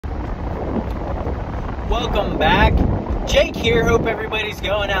welcome back. Jake here. Hope everybody's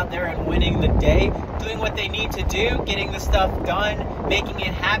going out there and winning the day, doing what they need to do, getting the stuff done, making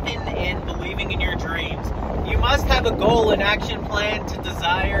it happen, and believing in your dreams. You must have a goal and action plan to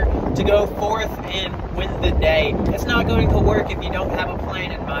desire to go forth and win the day. It's not going to work if you don't have a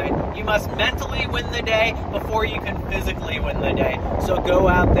plan in mind. You must mentally win the day before you can physically win the day. So go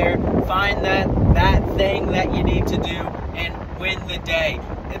out there, find that thing that you need to do, and win the day.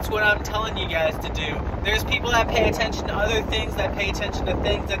 It's what I'm telling you guys to do. There's people that pay attention to other things, that pay attention to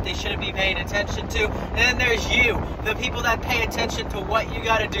things that they shouldn't be paying attention to. And then there's you, the people that pay attention to what you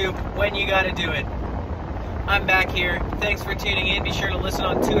gotta do when you gotta do it. I'm back here. Thanks for tuning in. Be sure to listen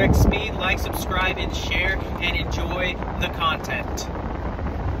on 2x speed, like, subscribe, and share, and enjoy the content.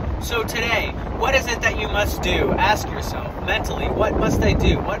 So today, what is it that you must do? Ask yourself mentally, what must I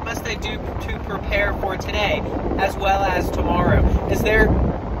do? What must I do to prepare for today as well as tomorrow? Is there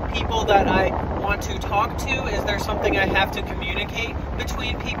people that I want to talk to? Is there something I have to communicate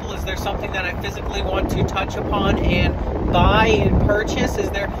between people? Is there something that I physically want to touch upon and buy and purchase? Is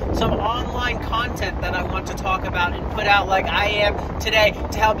there some online content that I want to talk about and put out like I am today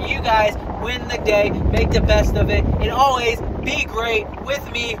to help you guys win the day, make the best of it, and always be great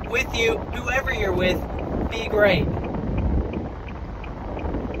with me, with you, whoever you're with, be great.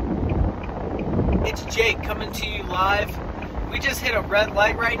 It's Jake coming to you live. We just hit a red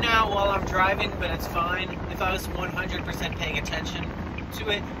light right now while I'm driving, but it's fine. If I was 100% paying attention to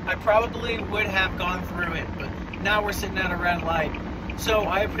it, I probably would have gone through it, but now we're sitting at a red light. So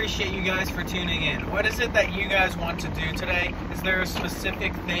I appreciate you guys for tuning in. What is it that you guys want to do today? Is there a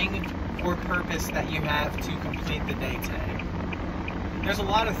specific thing or purpose that you have to complete the day today? There's a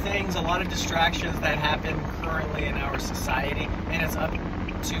lot of things, a lot of distractions that happen currently in our society, and it's up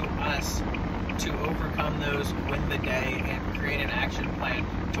to us to overcome those, win the day, and create an action plan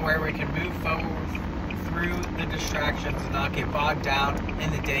to where we can move forward through the distractions and not get bogged down in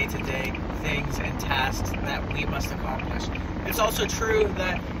the day-to-day things and tasks that we must accomplish. It's also true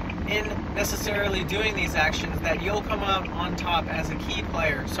that in necessarily doing these actions that you'll come out on top as a key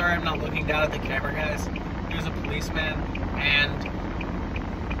player. Sorry, I'm not looking down at the camera, guys. He was a policeman, and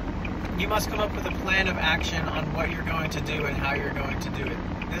you must come up with a plan of action on what you're going to do and how you're going to do it.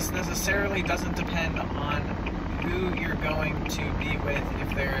 This necessarily doesn't depend on who you're going to be with.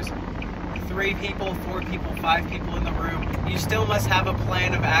 If there's 3 people, 4 people, 5 people in the room, you still must have a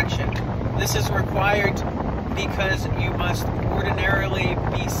plan of action. This is required because you must ordinarily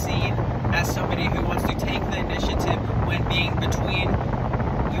be seen as somebody who wants to take the initiative when being between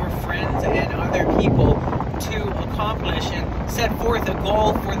your friends and other people to accomplish and set forth a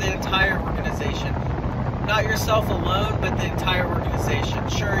goal for the entire organization. Not yourself alone, but the entire organization.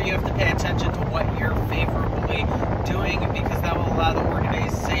 Sure, you have to pay attention to what you're favorably doing because that will allow the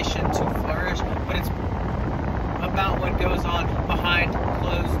organization to flourish, but it's about what goes on behind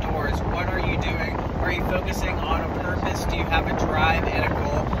closed doors. What are you doing? Are you focusing on a purpose? Do you have a drive and a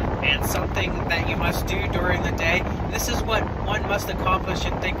goal and something that you must do during the day? This is what one must accomplish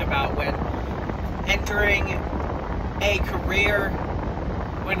and think about when entering a career,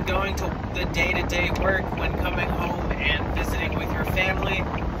 when going to the day-to-day work, when coming home and visiting with your family,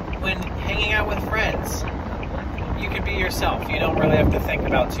 when hanging out with friends. You can be yourself. You don't really have to think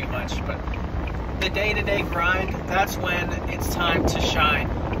about too much, but the day-to-day grind, that's when it's time to shine.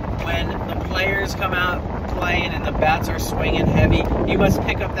 When the players come out playing and the bats are swinging heavy, you must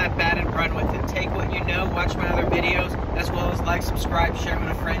pick up that bat and run with it. Take what you know, watch my other videos, as well as like, subscribe, share with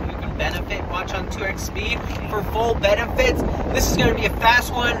a friend who can benefit. Watch on 2x speed for full benefits. This is going to be a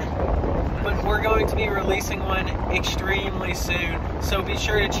fast one, but we're going to be releasing one extremely soon. So be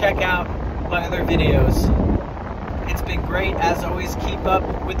sure to check out my other videos. It's been great. As always, keep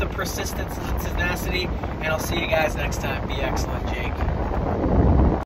up with the persistence and tenacity, and I'll see you guys next time. Be excellent, Jake.